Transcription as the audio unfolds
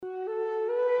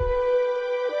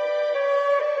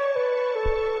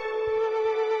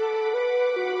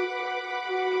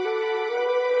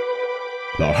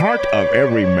The heart of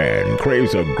every man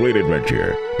craves a great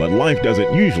adventure, but life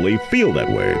doesn't usually feel that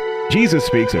way. Jesus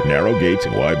speaks of narrow gates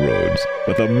and wide roads,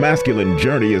 but the masculine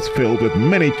journey is filled with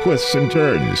many twists and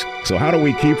turns. So how do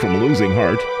we keep from losing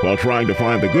heart while trying to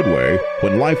find the good way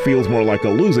when life feels more like a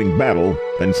losing battle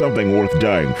than something worth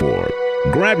dying for?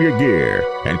 Grab your gear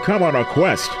and come on a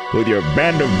quest with your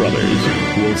band of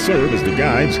brothers who will serve as the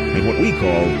guides in what we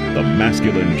call the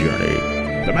masculine journey.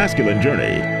 The masculine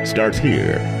journey starts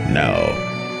here now.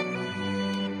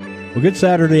 Well, good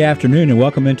Saturday afternoon, and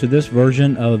welcome into this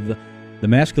version of the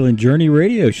Masculine Journey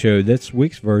radio show. This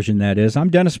week's version, that is. I'm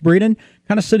Dennis Breeden,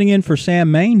 kind of sitting in for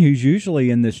Sam Main, who's usually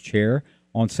in this chair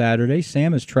on Saturday.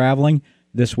 Sam is traveling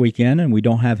this weekend, and we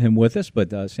don't have him with us,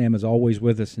 but Sam is always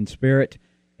with us in spirit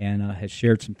and has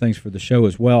shared some things for the show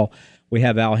as well. We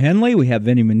have Al Henley, we have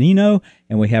Vinny Menino,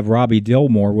 and we have Robbie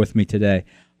Dillmore with me today.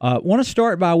 Want to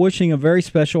start by wishing a very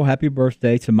special happy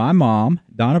birthday to my mom,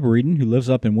 Donna Breeden, who lives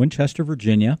up in Winchester,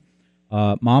 Virginia.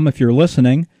 Mom, if you're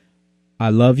listening,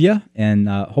 I love you, and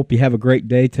hope you have a great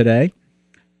day today.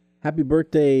 Happy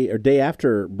birthday, or day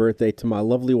after birthday, to my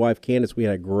lovely wife, Candace. We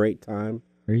had a great time.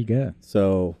 There you go.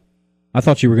 So, I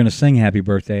thought you were going to sing happy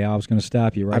birthday. I was going to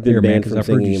stop you right there, man, because I've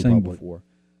heard you sing before.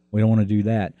 We don't want to do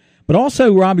that. But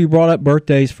also, Robbie brought up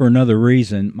birthdays for another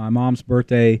reason. My mom's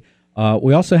birthday.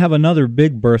 We also have another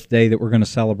big birthday that we're going to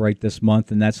celebrate this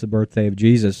month, and that's the birthday of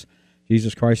Jesus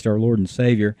Christ, our Lord and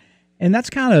Savior. And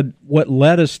that's kind of what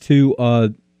led us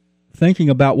to thinking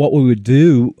about what we would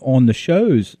do on the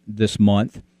shows this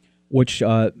month, which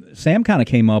Sam kind of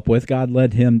came up with. God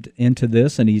led him into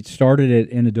this, and he started it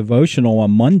in a devotional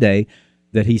on Monday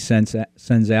that he sends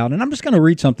out. And I'm just going to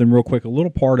read something real quick, a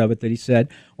little part of it that he said.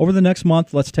 Over the next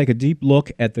month, let's take a deep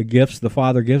look at the gifts the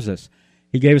Father gives us.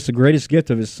 He gave us the greatest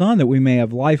gift of his Son that we may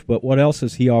have life, but what else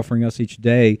is he offering us each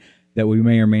day that we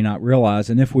may or may not realize?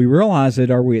 And if we realize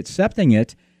it, are we accepting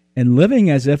it and living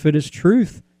as if it is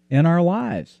truth in our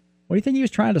lives? What do you think he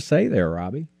was trying to say there,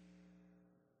 Robbie?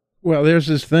 Well, there's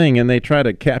this thing, and they try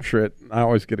to capture it. I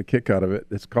always get a kick out of it.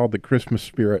 It's called the Christmas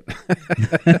spirit.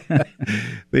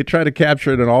 They try to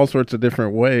capture it in all sorts of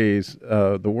different ways,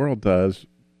 the world does,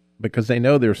 because they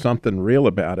know there's something real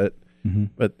about it. Mm-hmm.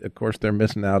 But, of course, they're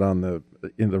missing out on the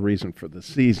reason for the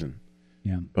season.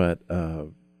 Yeah. But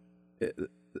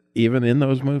even in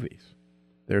those movies,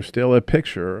 there's still a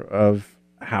picture of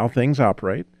how things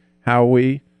operate, how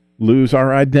we lose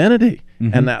our identity.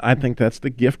 Mm-hmm. And I think that's the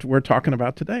gift we're talking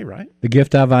about today, right? The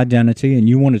gift of identity. And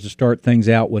you wanted to start things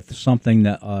out with something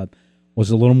that was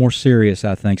a little more serious,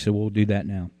 I think, so we'll do that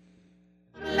now.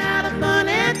 A lot of fun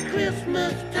at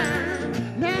Christmas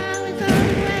time. Now it's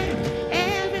alright.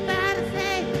 Everybody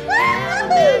say, have a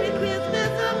Merry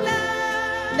Christmas of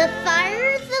love. The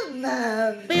fires of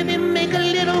love. Baby, make a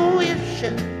little wish.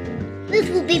 This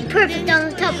will be perfect on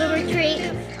the top of a tree.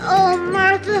 Oh,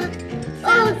 Martha.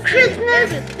 Oh,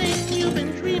 Christmas! Everything you've been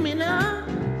dreaming of,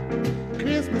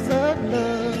 Christmas of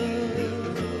love.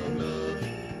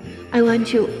 I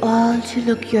want you all to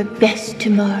look your best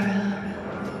tomorrow.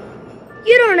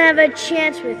 You don't have a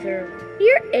chance with her.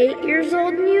 You're 8 years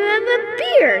old and you have a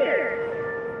beard.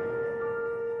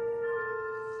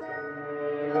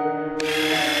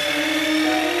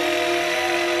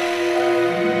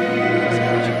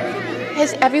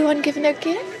 Has everyone given their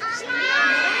gifts?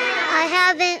 I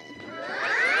haven't.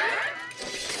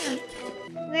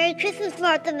 Merry Christmas,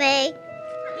 Martha May.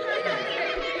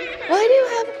 Why do you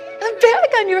have a bag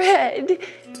on your head?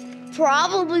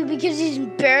 Probably because he's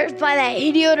embarrassed by that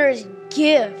idiot or his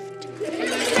gift.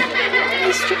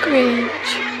 Mr.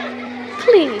 Grinch,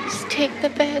 please take the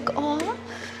bag off.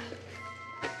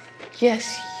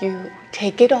 Yes, you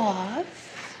take it off.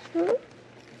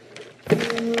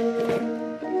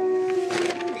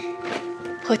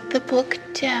 Put the book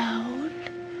down.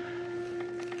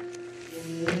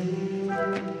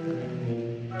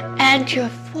 And your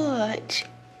foot.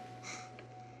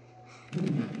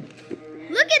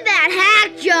 Look at that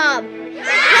hack job!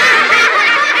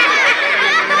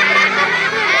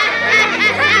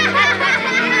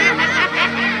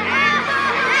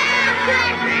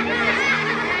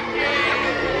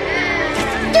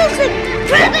 Stupid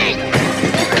present!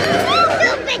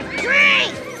 Stupid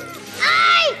drink!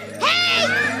 I hate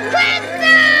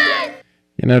Christmas!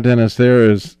 You know, Dennis,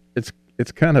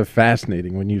 it's kind of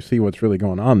fascinating when you see what's really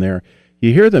going on there.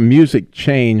 You hear the music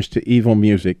change to evil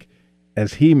music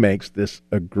as he makes this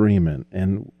agreement.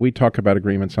 And we talk about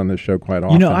agreements on this show quite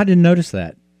often. You know, I didn't notice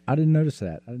that. I didn't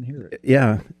hear it.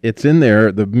 Yeah, it's in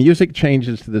there. The music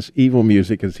changes to this evil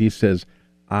music as he says,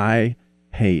 I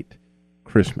hate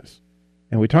Christmas.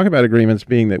 And we talk about agreements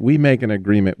being that we make an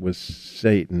agreement with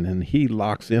Satan, and he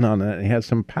locks in on that, and he has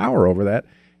some power over that.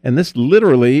 And this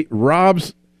literally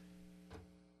robs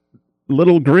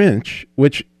little Grinch,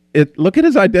 look at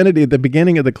his identity at the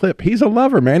beginning of the clip. He's a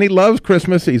lover, man. He loves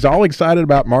Christmas. He's all excited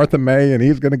about Martha May, and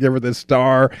he's going to give her this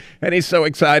star, and he's so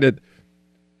excited.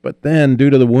 But then due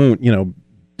to the wound,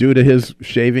 due to his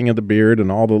shaving of the beard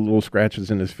and all the little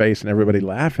scratches in his face and everybody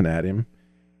laughing at him,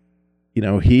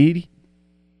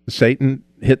 Satan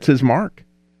hits his mark.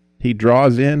 He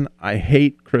draws in, I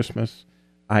hate Christmas,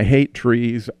 I hate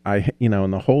trees, and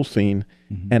the whole scene,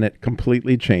 and it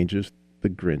completely changes the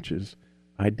Grinch's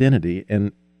identity.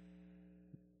 And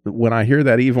when I hear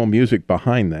that evil music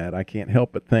behind that, I can't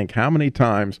help but think, how many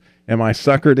times am I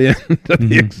suckered into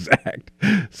the exact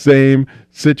same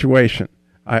situation?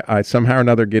 I somehow or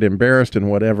another get embarrassed and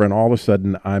whatever, and all of a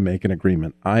sudden I make an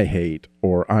agreement. I hate,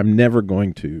 or I'm never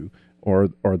going to, or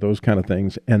those kind of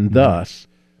things, and thus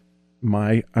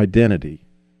my identity,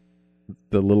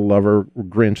 the little lover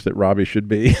Grinch that Robbie should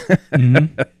be,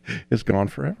 is gone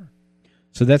forever.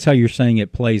 So that's how you're saying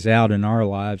it plays out in our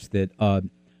lives. That, or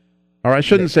I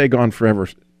shouldn't say gone forever,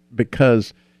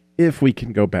 because if we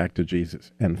can go back to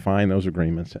Jesus and find those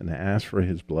agreements and ask for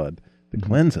his blood to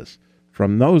cleanse us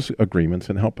from those agreements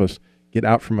and help us get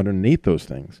out from underneath those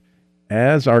things,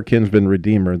 as our kinsman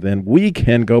redeemer, then we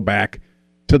can go back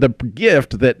to the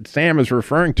gift that Sam is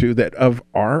referring to, that of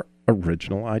our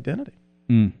original identity.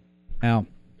 Al?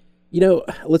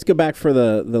 Let's go back for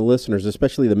the listeners,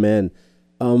 especially the men.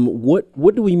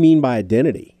 What do we mean by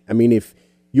identity? I mean, if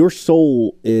your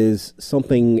soul is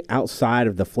something outside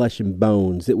of the flesh and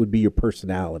bones, it would be your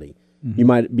personality. You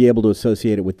might be able to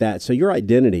associate it with that. So your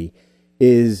identity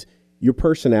is your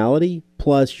personality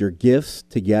plus your gifts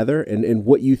together and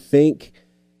what you think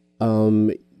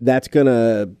that's going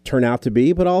to turn out to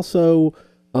be, but also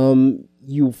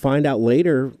you find out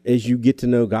later as you get to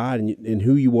know God and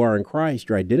who you are in Christ,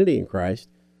 your identity in Christ,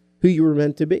 who you were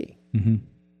meant to be.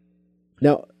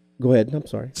 Now, go ahead. I'm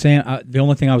sorry. Sam, the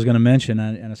only thing I was going to mention,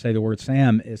 and I say the word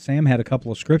Sam, is Sam had a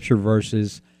couple of scripture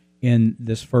verses in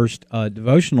this first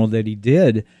devotional that he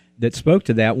did that spoke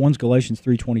to that. One's Galatians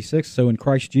 3:26. So in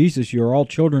Christ Jesus, you are all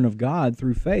children of God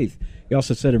through faith. He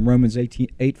also said in Romans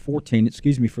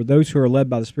 8:14, for those who are led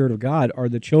by the Spirit of God are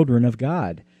the children of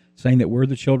God, saying that we're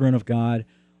the children of God.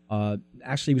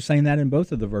 Actually, he was saying that in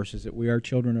both of the verses, that we are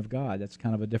children of God. That's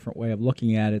kind of a different way of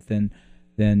looking at it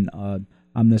than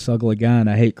I'm this ugly guy and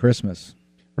I hate Christmas.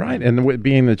 Right, and with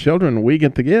being the children, we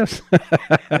get the gifts.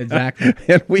 Exactly.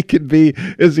 And we could be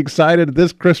as excited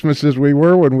this Christmas as we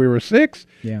were when we were 6,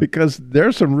 because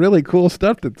there's some really cool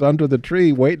stuff that's under the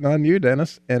tree waiting on you,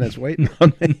 Dennis, and it's waiting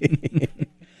on me.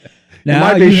 Now,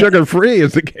 it might be sugar-free,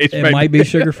 as the case may be. It might be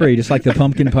sugar-free, just like the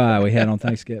pumpkin pie we had on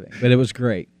Thanksgiving. But it was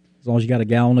great, as long as you got a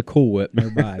gallon of Cool Whip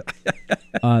nearby.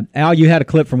 Al, you had a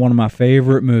clip from one of my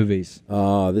favorite movies.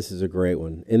 Oh, this is a great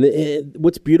one. And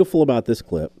what's beautiful about this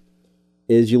clip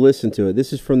is you listen to it.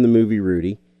 This is from the movie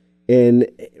Rudy. And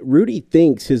Rudy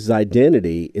thinks his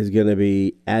identity is going to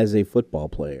be as a football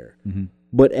player.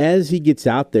 But as he gets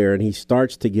out there and he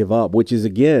starts to give up, which is,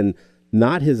 again,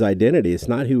 not his identity, it's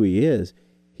not who he is,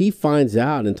 he finds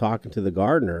out in talking to the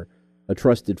gardener, a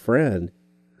trusted friend,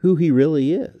 who he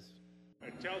really is.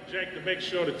 Tell Jake to make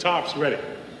sure the tarp's ready.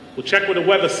 We'll check with the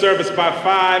weather service by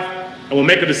 5, and we'll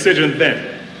make a decision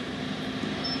then.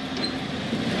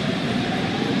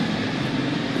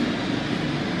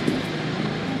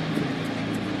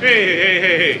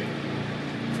 Hey.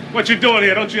 What you doing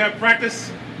here? Don't you have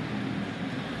practice?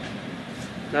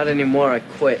 Not anymore. I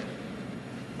quit.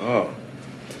 Oh.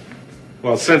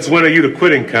 Well, since when are you the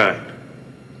quitting kind?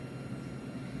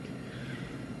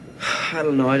 I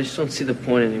don't know. I just don't see the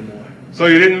point anymore. So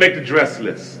you didn't make the dress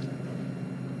list.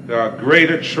 There are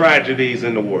greater tragedies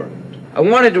in the world. I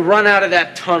wanted to run out of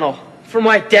that tunnel for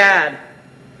my dad.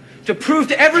 To prove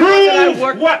to everyone that I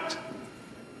worked... what?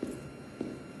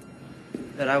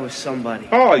 That I was somebody.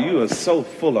 Oh, you are so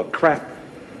full of crap.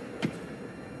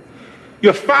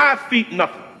 You're 5 feet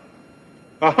nothing.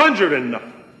 100 and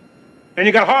nothing. And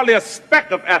you got hardly a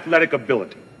speck of athletic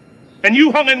ability. And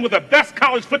you hung in with the best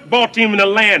college football team in the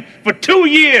land for 2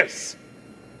 years.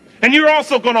 And you're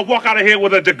also going to walk out of here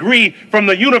with a degree from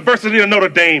the University of Notre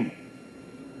Dame.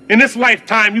 In this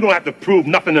lifetime, you don't have to prove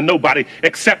nothing to nobody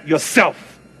except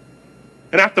yourself.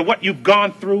 And after what you've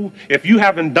gone through, if you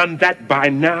haven't done that by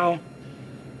now,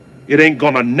 it ain't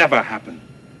going to never happen.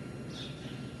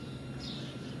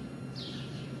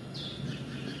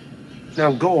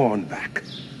 Now go on back.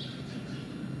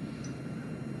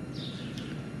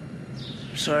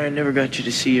 I'm sorry I never got you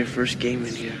to see your first game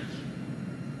in here.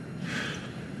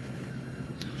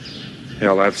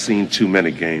 Hell, I've seen too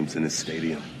many games in this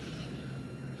stadium.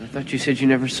 I thought you said you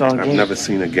never saw a game. I've never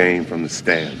seen a game from the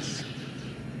stands.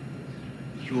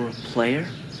 You were a player?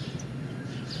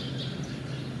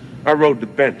 I rode the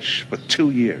bench for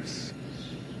 2 years.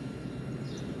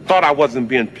 Thought I wasn't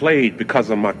being played because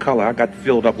of my color. I got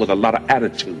filled up with a lot of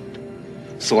attitude.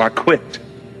 So I quit.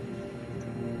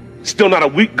 Still not a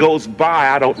week goes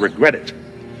by, I don't regret it.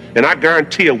 And I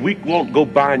guarantee a week won't go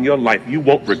by in your life you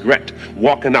won't regret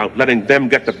walking out, letting them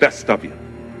get the best of you.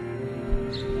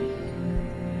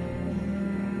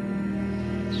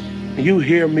 You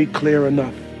hear me clear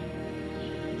enough?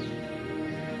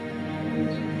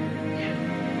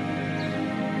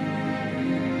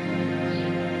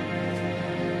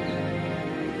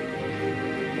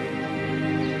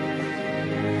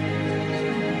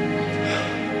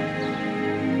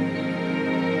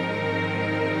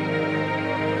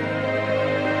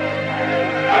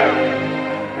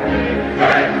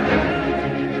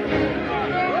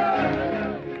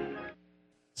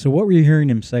 So what were you hearing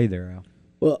him say there, Al?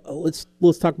 Well,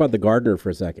 let's talk about the gardener for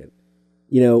a second.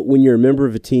 You know, when you're a member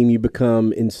of a team, you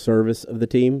become in service of the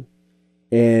team,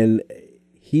 and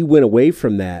he went away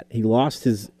from that. He lost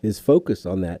his focus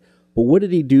on that. But what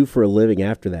did he do for a living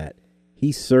after that?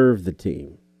 He served the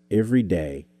team every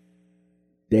day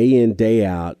in, day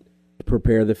out, to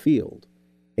prepare the field.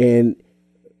 And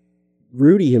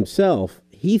Rudy himself,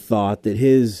 he thought that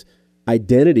his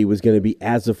identity was going to be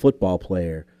as a football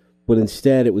player, but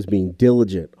instead it was being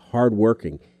diligent,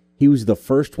 hardworking. He was the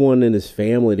first one in his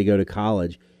family to go to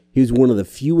college. He was one of the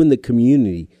few in the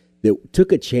community that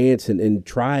took a chance and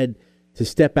tried to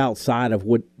step outside of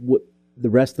what the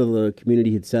rest of the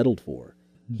community had settled for.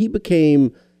 He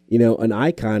became, an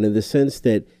icon in the sense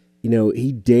that,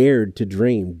 he dared to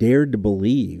dream, dared to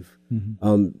believe.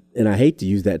 Mm-hmm. And I hate to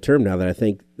use that term now that I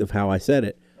think of how I said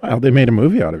it. Well, they made a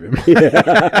movie out of him.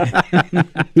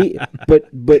 But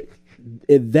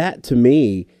that, to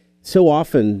me, so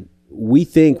often we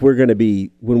think we're going to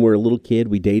be, when we're a little kid,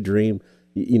 we daydream.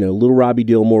 Little Robbie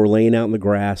Dilmore laying out in the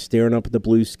grass, staring up at the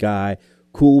blue sky,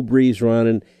 cool breeze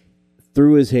running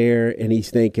through his hair, and he's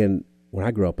thinking, when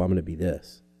I grow up, I'm going to be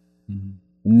this. Mm-hmm.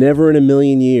 Never in a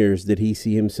million years did he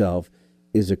see himself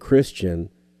as a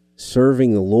Christian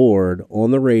serving the Lord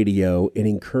on the radio and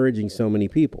encouraging so many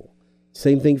people.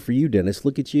 Same thing for you, Dennis.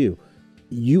 Look at you.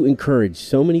 You encourage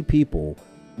so many people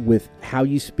with how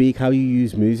you speak, how you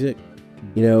use music,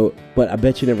 but I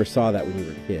bet you never saw that when you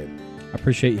were a kid. I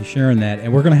appreciate you sharing that.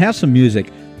 And we're going to have some music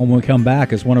when we come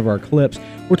back as one of our clips.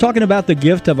 We're talking about the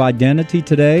gift of identity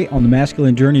today on the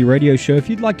Masculine Journey Radio Show. If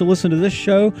you'd like to listen to this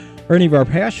show or any of our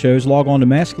past shows, log on to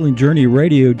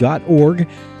masculinejourneyradio.org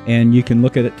and you can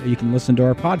look at it. You can listen to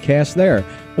our podcast there.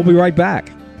 We'll be right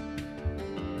back.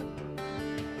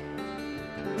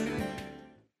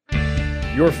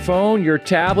 Your phone, your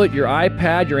tablet, your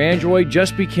iPad, your Android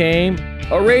just became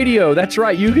a radio. That's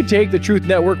right. You can take the Truth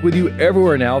Network with you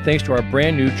everywhere now thanks to our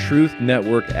brand new Truth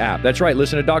Network app. That's right.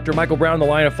 Listen to Dr. Michael Brown, The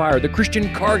Line of Fire, The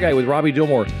Christian Car Guy with Robbie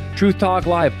Dilmore, Truth Talk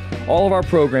Live, all of our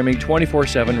programming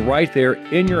 24/7 right there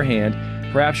in your hand.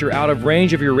 Perhaps you're out of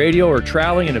range of your radio or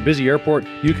traveling in a busy airport,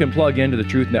 you can plug into the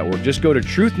Truth Network. Just go to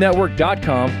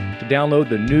truthnetwork.com to download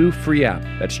the new free app.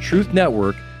 That's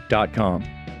truthnetwork.com.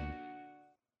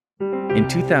 In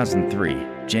 2003,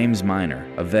 James Miner,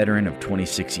 a veteran of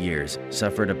 26 years,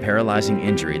 suffered a paralyzing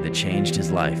injury that changed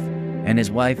his life, and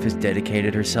his wife has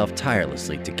dedicated herself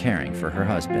tirelessly to caring for her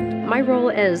husband. My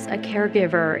role as a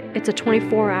caregiver, it's a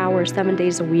 24-hour, 7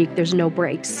 days a week, there's no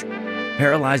breaks.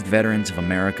 Paralyzed Veterans of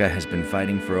America has been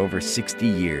fighting for over 60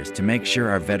 years to make sure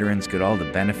our veterans get all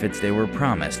the benefits they were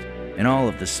promised and all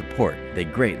of the support they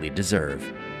greatly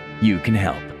deserve. You can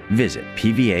help. Visit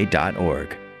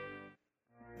pva.org.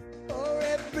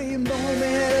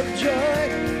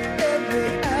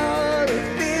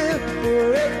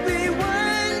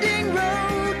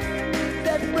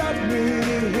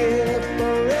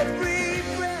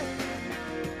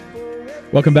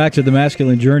 Welcome back to the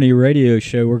Masculine Journey Radio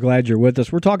Show. We're glad you're with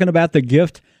us. We're talking about the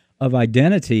gift of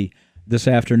identity this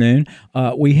afternoon.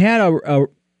 We had a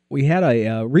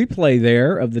replay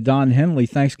there of the Don Henley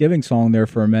Thanksgiving song there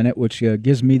for a minute, which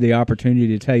gives me the opportunity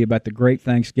to tell you about the great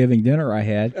Thanksgiving dinner I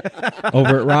had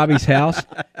over at Robbie's house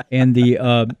and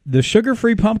the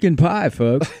sugar-free pumpkin pie,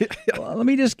 folks. Let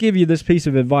me just give you this piece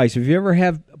of advice. If you ever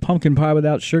have pumpkin pie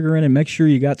without sugar in it, make sure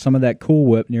you got some of that Cool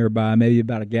Whip nearby, maybe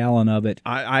about a gallon of it.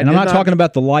 I'm not talking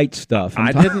about the light stuff.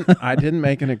 I didn't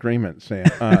make an agreement, Sam,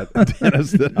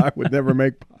 Dennis, that I would never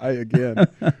make pie again.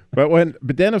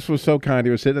 But Dennis was so kind,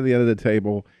 he was sitting at the end of the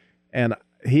table, and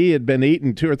he had been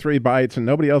eating 2 or 3 bites, and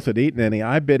nobody else had eaten any.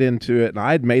 I bit into it, and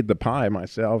I'd made the pie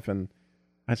myself, and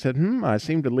I said, I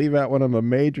seem to leave out one of the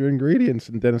major ingredients.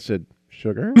 And Dennis said,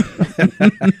 sugar?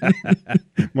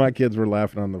 My kids were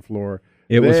laughing on the floor.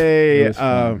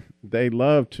 They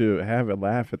love to have a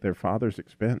laugh at their father's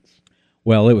expense.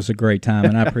 Well, it was a great time,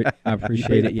 and I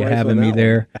appreciate you having me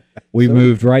there. We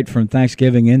moved right from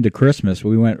Thanksgiving into Christmas.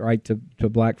 We went right to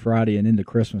Black Friday and into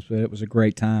Christmas, but it was a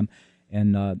great time,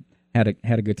 and had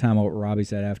a good time over at Robbie's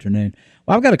that afternoon.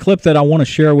 Well, I've got a clip that I want to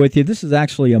share with you. This is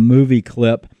actually a movie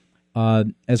clip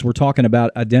as we're talking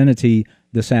about identity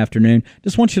this afternoon.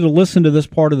 Just want you to listen to this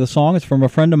part of the song. It's from a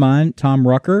friend of mine, Tom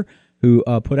Rucker, who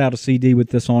put out a CD with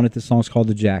this on it. This song's called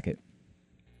The Jacket.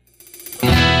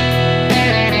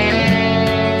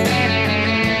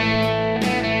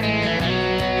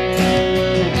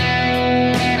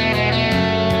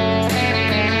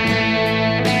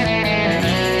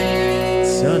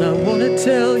 Son, I want to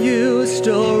tell you a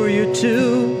story or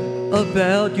two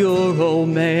about your old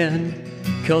man,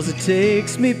 'cause it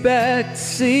takes me back to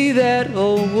see that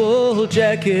old wool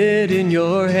jacket in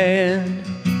your hand.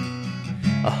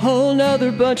 A whole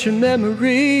nother bunch of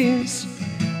memories,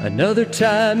 another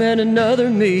time and another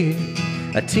me.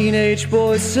 A teenage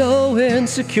boy so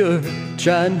insecure,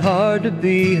 trying hard to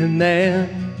be a man.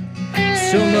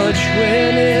 So much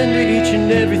went into each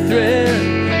and every thread,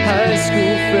 high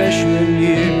school freshman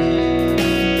year.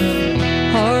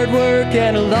 Hard work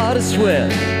and a lot of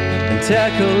sweat, and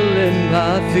tackling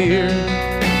my fear.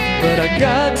 But I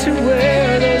got to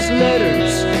wear those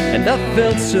letters, and I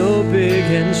felt so big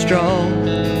and strong.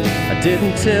 I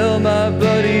didn't tell my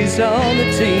buddies on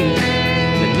the team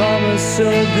that Mama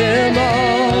sewed them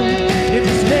on. It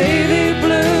was navy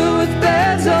blue with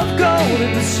bands of gold.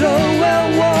 It was so well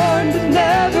worn but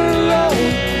never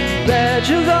owned.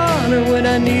 Badge of honor when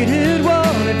I needed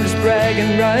one. It was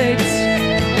bragging rights.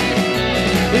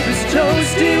 It was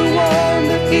toasty warm,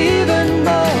 but even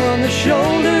more on the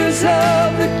shoulders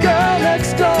of the girl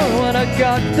next door. When I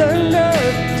got the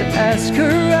nerve to ask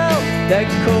her out that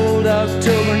cold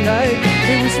October night,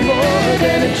 it was more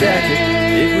than a jacket.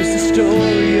 It was the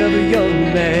story of a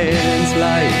young man's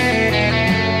life.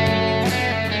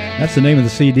 That's the name of the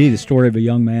CD, The Story of a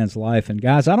Young Man's Life. And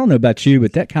guys, I don't know about you,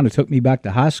 but that kind of took me back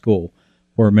to high school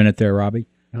for a minute there, Robbie.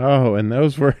 Oh, and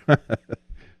those were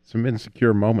some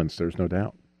insecure moments, there's no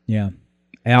doubt. Yeah.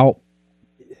 Al?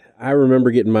 I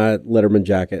remember getting my Letterman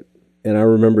jacket, and I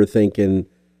remember thinking,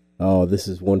 oh, this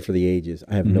is one for the ages.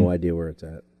 I have no idea where it's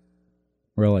at.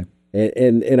 Really?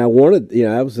 And I wanted,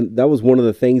 that was one of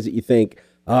the things that you think,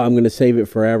 oh, I'm going to save it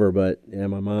forever. But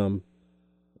my mom,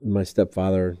 my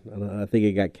stepfather, I think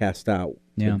it got cast out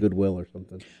to Goodwill or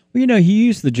something. Well, he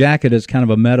used the jacket as kind of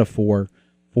a metaphor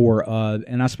for,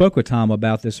 and I spoke with Tom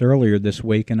about this earlier this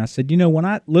week, and I said, when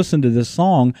I listened to this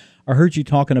song, I heard you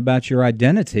talking about your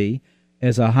identity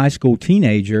as a high school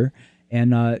teenager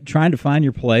and trying to find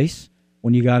your place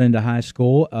when you got into high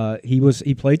school.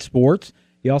 He played sports.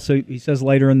 He says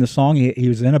later in the song he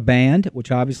was in a band,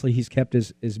 which obviously he's kept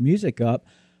his music up,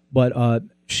 but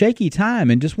shaky time,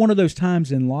 and just one of those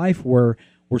times in life where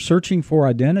we're searching for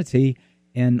identity.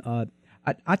 And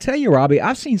I tell you, Robbie,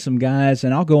 I've seen some guys,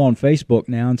 and I'll go on Facebook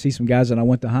now and see some guys that I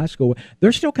went to high school with.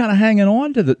 They're still kind of hanging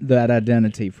on to that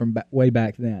identity from way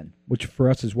back then, which for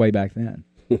us is way back then.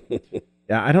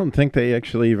 Yeah, I don't think they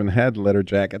actually even had letter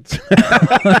jackets.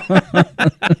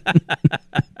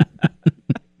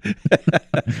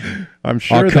 I'm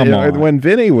sure when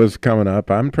Vinny was coming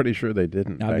up, I'm pretty sure they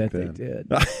didn't. I bet they did.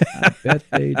 I bet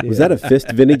they did. Was that a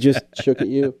fist Vinny just shook at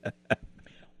you?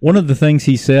 One of the things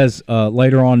he says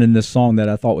later on in this song that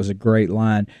I thought was a great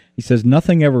line, he says,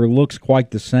 "Nothing ever looks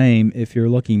quite the same if you're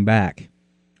looking back."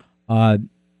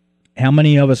 How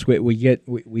many of us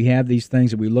we have these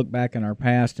things that we look back in our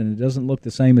past and it doesn't look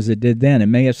the same as it did then. It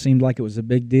may have seemed like it was a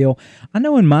big deal. I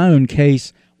know in my own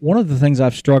case, one of the things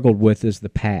I've struggled with is the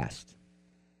past.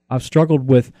 I've struggled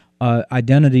with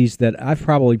identities that I've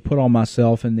probably put on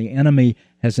myself, and the enemy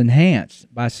has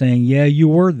enhanced by saying, yeah, you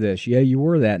were this, yeah, you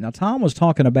were that. Now, Tom was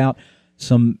talking about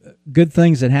some good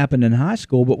things that happened in high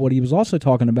school, but what he was also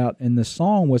talking about in this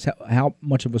song was how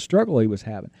much of a struggle he was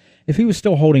having. If he was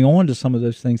still holding on to some of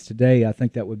those things today, I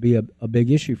think that would be a big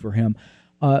issue for him.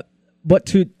 But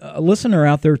to a listener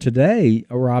out there today,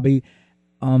 Robbie,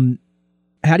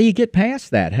 how do you get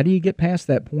past that? How do you get past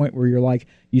that point where you're like,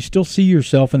 you still see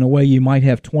yourself in a way you might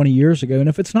have 20 years ago, and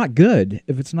if it's not good,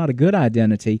 if it's not a good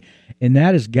identity, and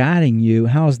that is guiding you,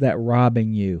 how is that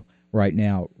robbing you right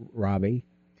now, Robbie?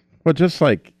 Well, just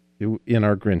like in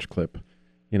our Grinch clip,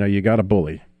 you got a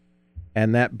bully,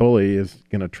 and that bully is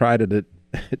going to try to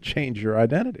change your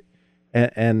identity.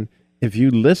 And if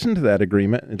you listen to that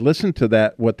agreement and listen to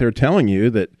that, what they're telling you,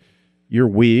 that you're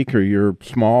weak or you're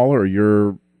small or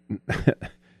you're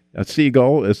a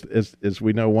seagull, as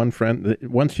we know, one friend,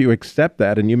 once you accept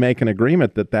that and you make an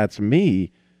agreement that that's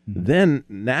me, then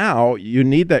now you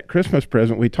need that Christmas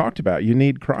present we talked about. You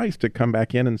need Christ to come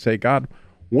back in and say, God,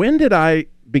 when did I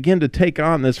begin to take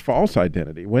on this false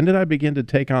identity? When did I begin to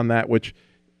take on that which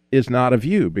is not of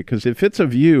you? Because if it's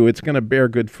of you, it's going to bear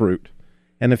good fruit.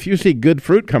 And if you see good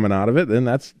fruit coming out of it, then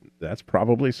that's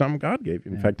probably something God gave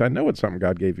you. In fact, I know it's something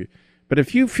God gave you. But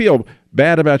if you feel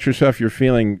bad about yourself, you're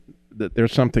feeling that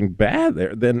there's something bad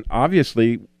there, then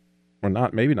obviously, or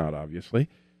not, maybe not obviously,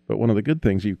 but one of the good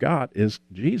things you've got is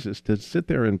Jesus to sit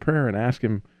there in prayer and ask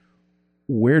him,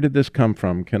 where did this come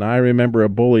from? Can I remember a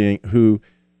bully who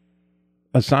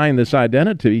assigned this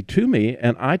identity to me,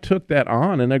 and I took that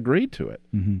on and agreed to it?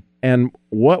 Mm-hmm. And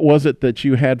what was it that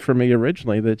you had for me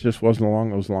originally that just wasn't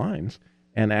along those lines?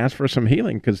 And ask for some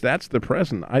healing, because that's the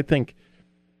present. I think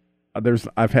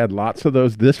I've had lots of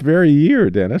those this very year,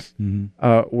 Dennis,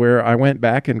 where I went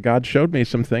back and God showed me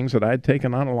some things that I had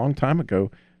taken on a long time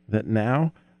ago that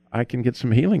now I can get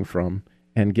some healing from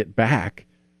and get back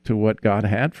to what God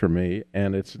had for me,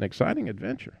 and it's an exciting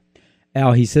adventure.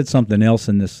 Al, he said something else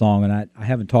in this song, and I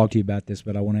haven't talked to you about this,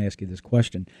 but I want to ask you this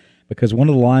question, because one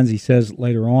of the lines he says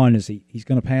later on is he's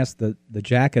going to pass the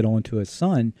jacket on to his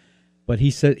son, but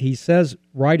he says,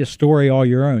 write a story all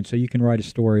your own, so you can write a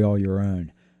story all your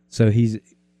own. So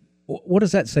what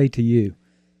does that say to you?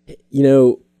 You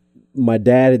know, my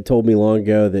dad had told me long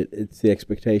ago that it's the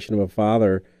expectation of a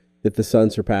father that the son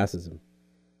surpasses him.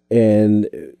 And,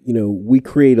 you know, we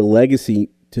create a legacy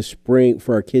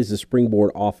for our kids to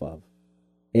springboard off of.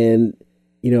 And,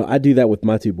 you know, I do that with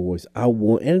my two boys.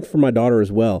 And for my daughter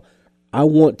as well. I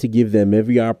want to give them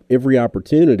every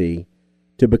opportunity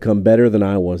to become better than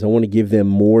I was. I want to give them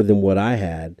more than what I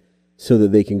had so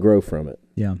that they can grow from it.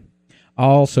 Yeah. I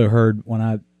also heard when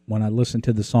I listened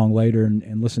to the song later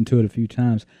and listened to it a few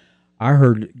times, I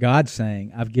heard God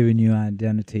saying, I've given you an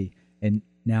identity, and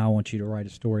now I want you to write a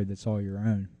story that's all your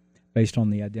own based on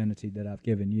the identity that I've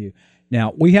given you.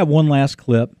 Now, we have one last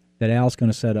clip that Al's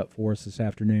going to set up for us this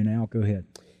afternoon. Al, go ahead.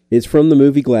 It's from the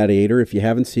movie Gladiator. If you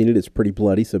haven't seen it, it's pretty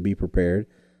bloody, so be prepared.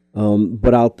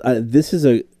 But I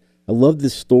love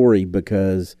this story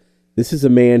because this is a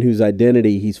man whose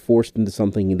identity he's forced into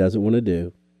something he doesn't want to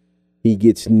do. He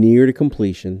gets near to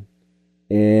completion,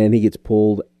 and he gets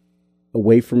pulled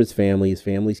away from his family. His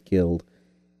family's killed,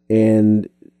 and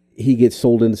he gets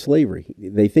sold into slavery.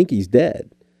 They think he's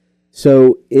dead.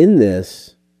 So in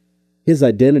this, his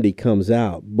identity comes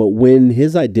out. But when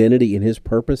his identity and his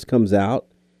purpose comes out,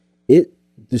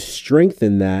 the strength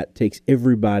in that takes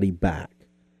everybody back.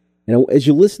 And as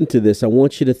you listen to this, I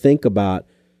want you to think about,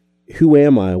 who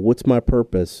am I? What's my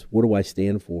purpose? What do I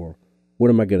stand for? What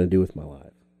am I going to do with my life?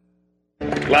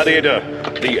 Gladiator,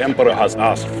 the Emperor has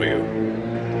asked for you.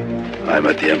 I'm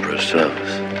at the Emperor's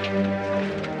service.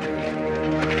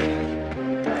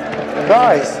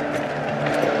 Guys!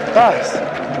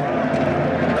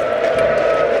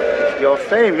 Your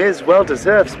fame is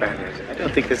well-deserved, Spaniard. I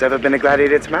don't think there's ever been a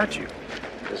gladiator to match you.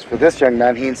 As for this young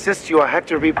man, he insists you are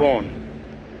Hector reborn.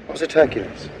 Was it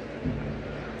Hercules?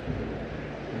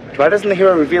 But why doesn't the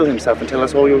hero reveal himself and tell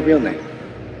us all your real name?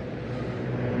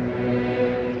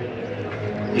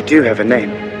 You do have a name.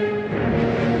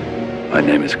 My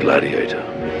name is Gladiator.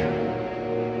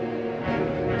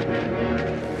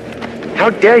 How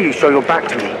dare you show your back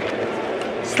to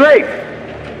me? Slave!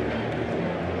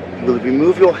 You will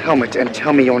remove your helmet and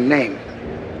tell me your name.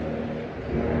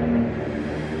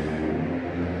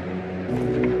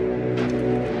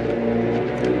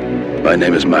 My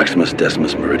name is Maximus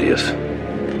Decimus Meridius,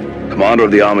 commander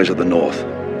of the armies of the North,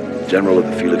 general of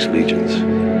the Felix Legions,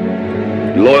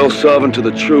 loyal servant to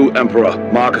the true Emperor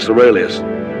Marcus Aurelius,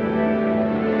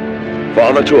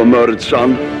 father to a murdered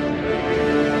son,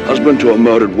 husband to a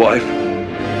murdered wife,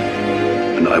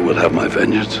 and I will have my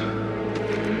vengeance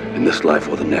in this life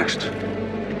or the next.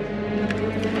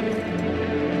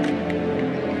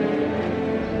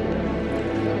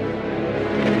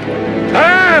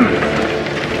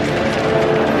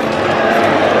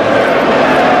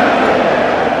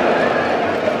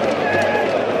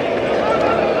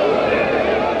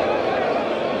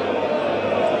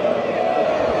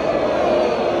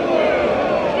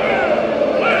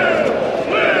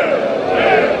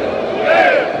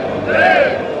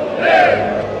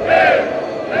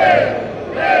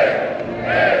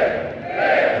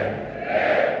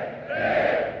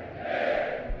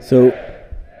 So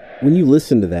when you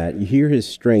listen to that, you hear his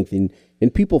strength, and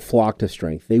people flock to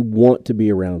strength. They want to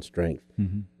be around strength.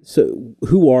 Mm-hmm. So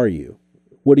who are you?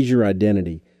 What is your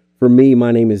identity? For me,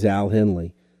 my name is Al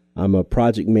Henley. I'm a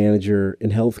project manager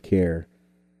in healthcare.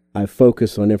 I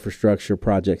focus on infrastructure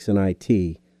projects in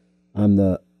IT. I'm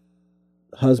the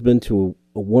husband to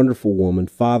a wonderful woman,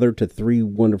 father to 3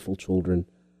 wonderful children,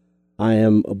 I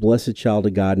am a blessed child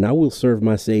of God, and I will serve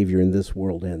my Savior in this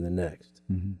world and the next.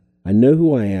 Mm-hmm. I know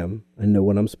who I am. I know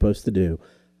what I'm supposed to do.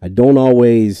 I don't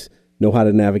always know how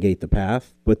to navigate the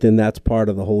path, but then that's part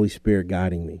of the Holy Spirit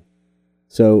guiding me.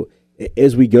 So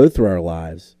as we go through our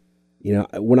lives, you know,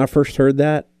 when I first heard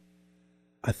that,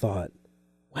 I thought,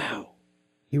 wow,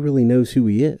 he really knows who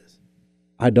he is.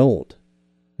 I don't.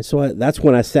 And so that's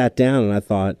when I sat down and I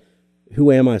thought,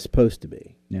 who am I supposed to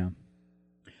be? Yeah.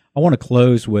 I want to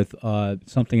close with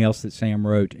something else that Sam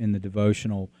wrote in the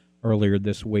devotional earlier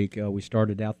this week. We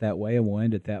started out that way and we'll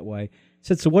end it that way. It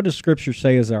said, so what does Scripture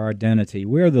say is our identity?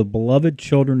 We are the beloved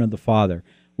children of the Father.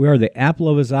 We are the apple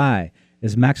of his eye.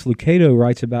 As Max Lucado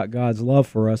writes about God's love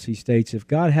for us, he states, if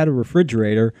God had a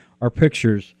refrigerator, our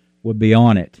pictures would be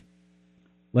on it.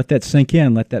 Let that sink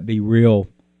in. Let that be real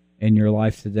in your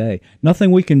life today.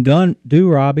 Nothing we can do,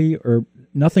 Robbie, or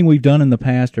nothing we've done in the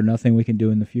past or nothing we can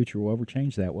do in the future will ever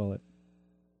change that, will it?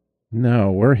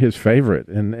 No, we're his favorite.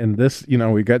 And this, you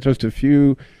know, we got just a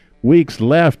few weeks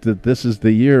left that this is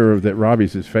the year that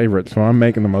Robbie's his favorite, so I'm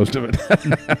making the most of it.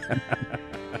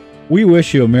 We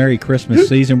wish you a Merry Christmas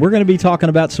season. We're going to be talking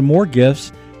about some more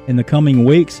gifts in the coming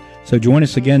weeks, so join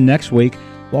us again next week.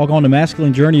 Log on to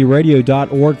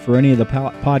masculinejourneyradio.org for any of the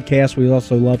podcasts. We'd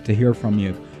also love to hear from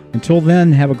you. Until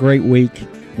then, have a great week.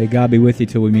 May God be with you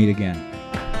till we meet again.